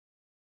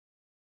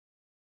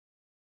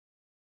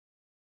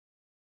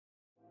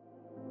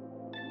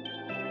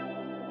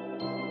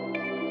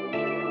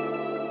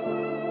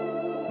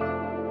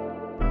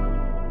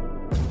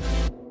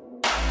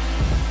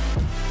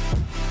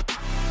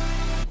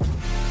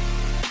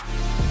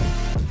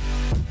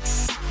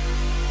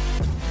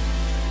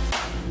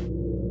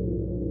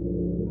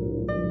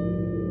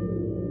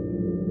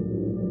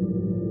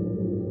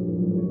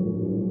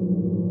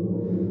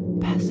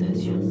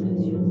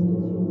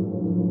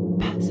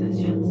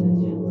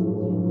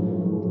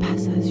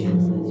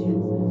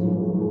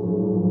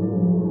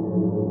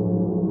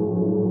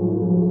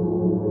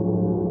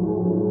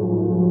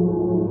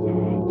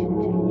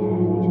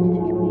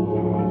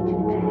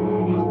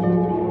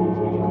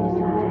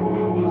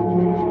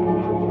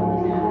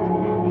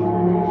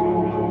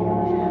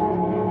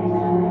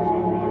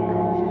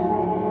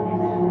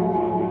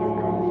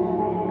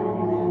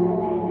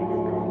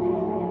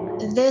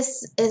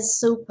is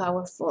so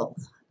powerful.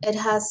 It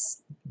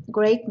has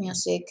great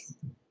music.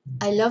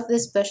 I love the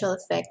special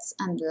effects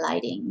and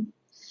lighting.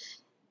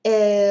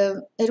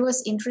 It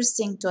was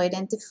interesting to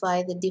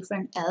identify the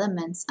different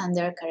elements and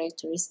their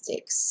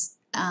characteristics.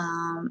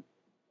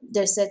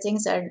 Their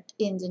settings are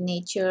in the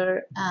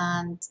nature,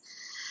 and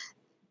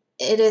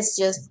it is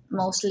just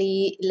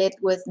mostly lit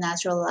with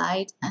natural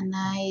light. And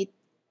I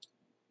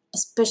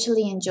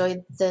especially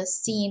enjoyed the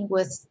scene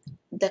with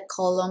the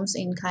columns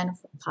in kind of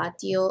a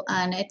patio,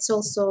 and it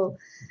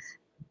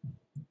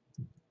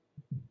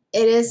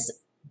is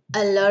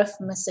a lot of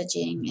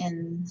messaging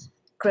and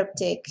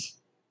cryptic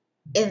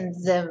in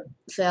the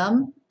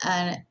film.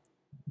 And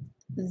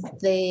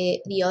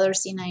the other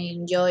scene I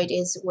enjoyed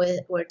is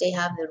where they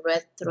have the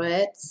red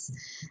threads,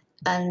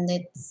 and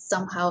it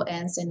somehow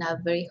ends in a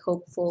very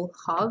hopeful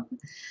hug.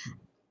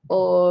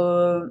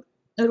 Or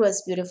it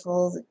was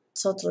beautiful,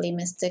 totally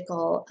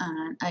mystical,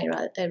 and I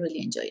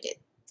really enjoyed it.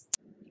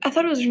 I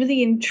thought it was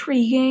really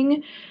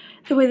intriguing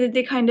the way that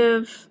they kind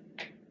of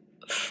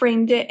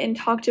framed it and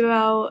talked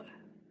about,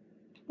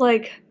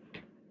 like,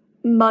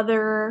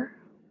 mother,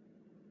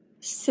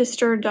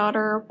 sister,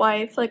 daughter,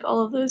 wife, like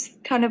all of those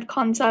kind of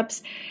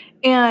concepts,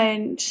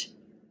 and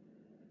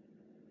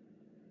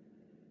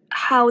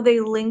how they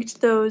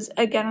linked those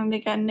again and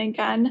again and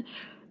again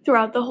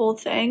throughout the whole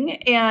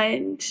thing,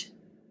 and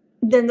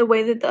then the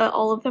way that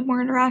all of them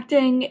were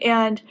interacting,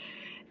 and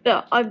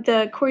the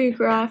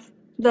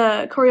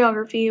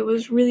choreography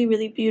was really,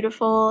 really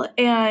beautiful,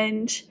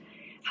 and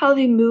how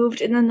they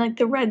moved, and then like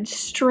the red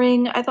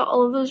string, I thought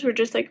all of those were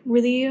just like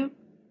really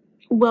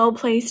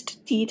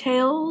well-placed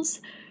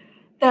details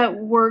that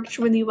worked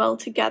really well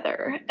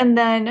together. And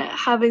then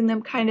having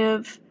them kind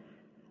of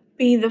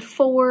be the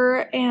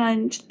four,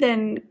 and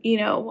then, you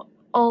know,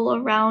 all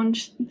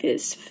around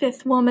this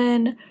fifth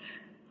woman,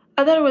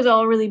 I thought it was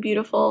all really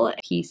beautiful.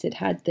 Piece, it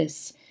had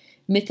this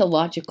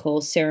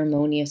mythological,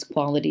 ceremonious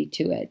quality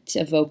to it,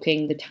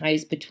 evoking the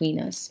ties between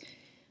us,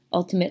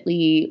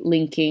 ultimately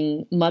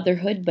linking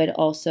motherhood, but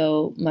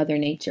also Mother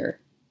Nature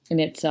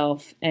in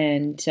itself,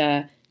 and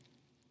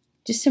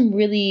just some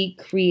really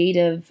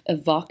creative,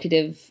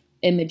 evocative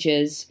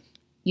images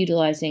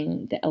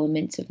utilizing the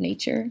elements of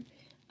nature.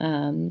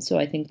 So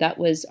I think that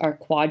was our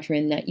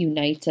quadrant that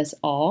unites us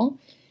all,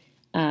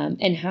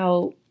 and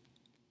how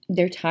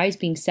their ties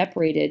being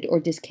separated or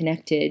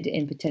disconnected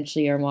in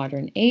potentially our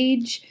modern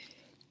age,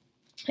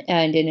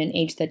 and in an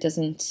age that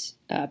doesn't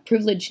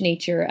privilege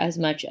nature as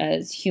much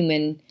as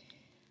human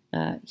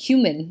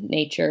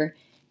nature.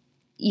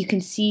 You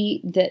can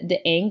see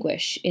the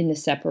anguish in the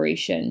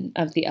separation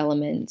of the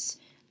elements,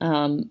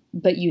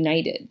 but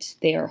united.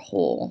 They are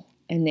whole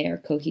and they are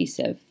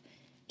cohesive.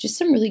 Just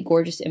some really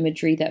gorgeous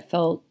imagery that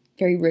felt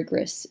very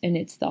rigorous in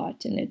its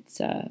thought and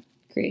its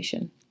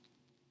creation.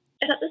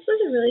 I thought this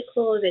was a really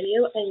cool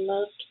video. I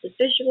loved the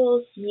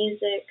visuals,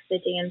 music, the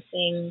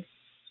dancing,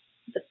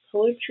 the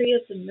poetry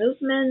of the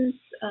movements.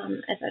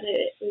 I thought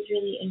it was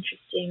really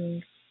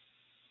interesting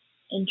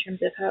in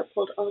terms of how it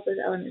pulled all those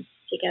elements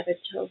together to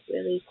tell a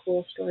really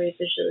cool story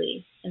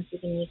visually and through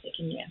the music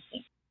and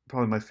dancing.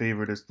 Probably my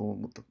favorite is the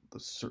one with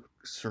the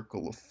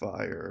circle of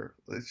fire.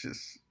 It's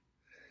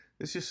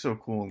just so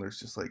cool, and there's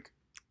just like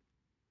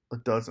a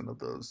dozen of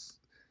those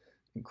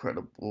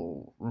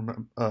incredible,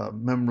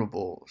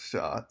 memorable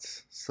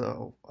shots.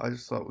 So I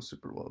just thought it was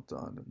super well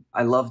done.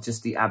 I love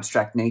just the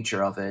abstract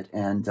nature of it,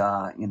 and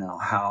you know,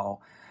 how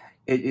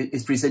it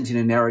is presenting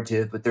a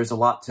narrative, but there's a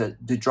lot to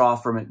draw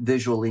from it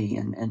visually,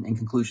 and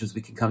conclusions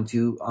we can come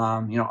to,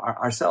 you know,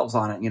 ourselves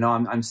on it. You know,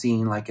 I'm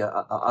seeing like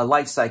a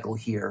life cycle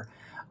here,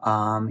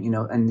 you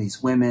know, and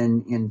these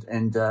women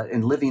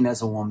and living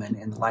as a woman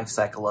in the life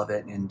cycle of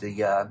it, and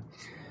the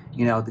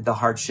you know, the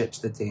hardships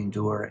that they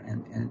endure,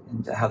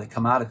 and how they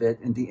come out of it.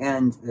 In the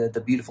end, the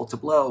beautiful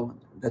tableau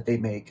that they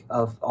make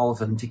of all of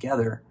them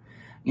together,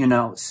 you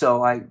know.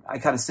 So I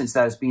kind of sense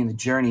that as being the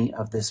journey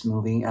of this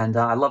movie. And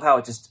I love how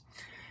it just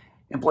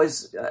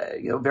employs,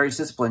 you know, various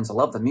disciplines. I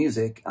love the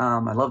music.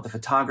 I love the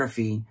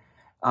photography,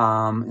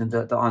 and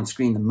the on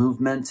screen, the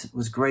movement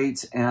was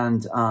great.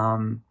 And you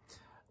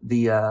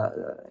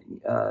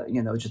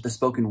know, just the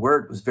spoken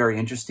word was very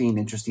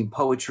interesting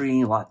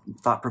poetry, a lot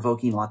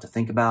thought-provoking, a lot to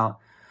think about.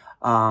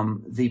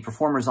 The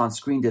performers on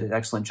screen did an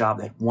excellent job.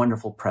 They had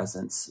wonderful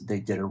presence. They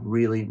did a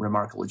really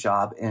remarkable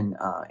job in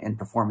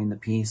performing the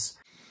piece.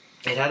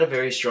 It had a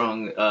very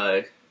strong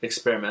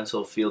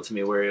experimental feel to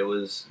me, where it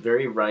was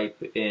very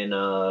ripe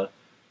in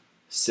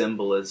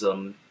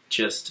symbolism.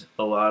 Just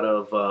a lot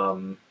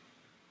of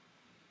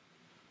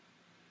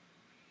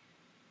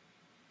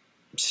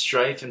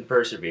strife and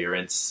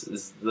perseverance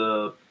is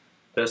the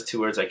best two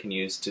words I can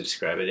use to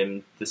describe it,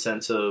 in the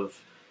sense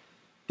of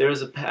there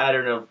was a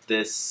pattern of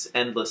this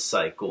endless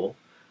cycle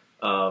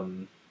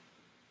of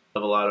a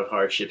lot of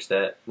hardships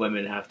that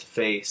women have to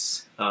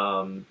face,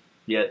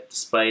 yet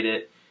despite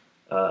it,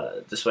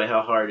 despite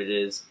how hard it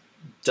is,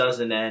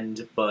 doesn't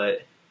end,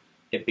 but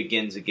it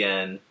begins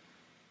again,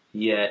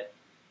 yet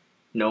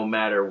no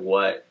matter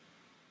what,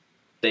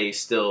 they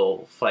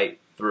still fight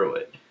through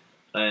it.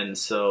 And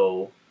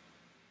so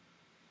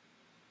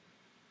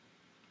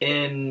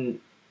in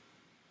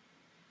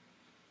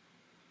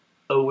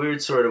a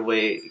weird sort of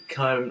way, it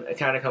kind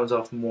of comes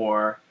off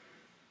more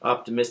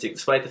optimistic,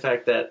 despite the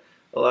fact that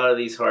a lot of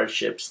these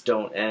hardships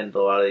don't end.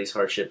 A lot of these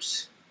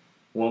hardships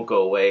won't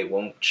go away,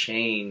 won't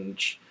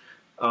change.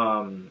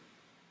 That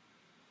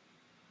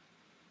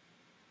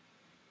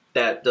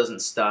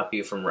doesn't stop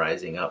you from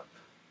rising up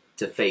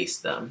to face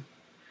them.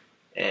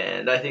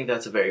 And I think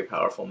that's a very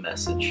powerful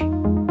message.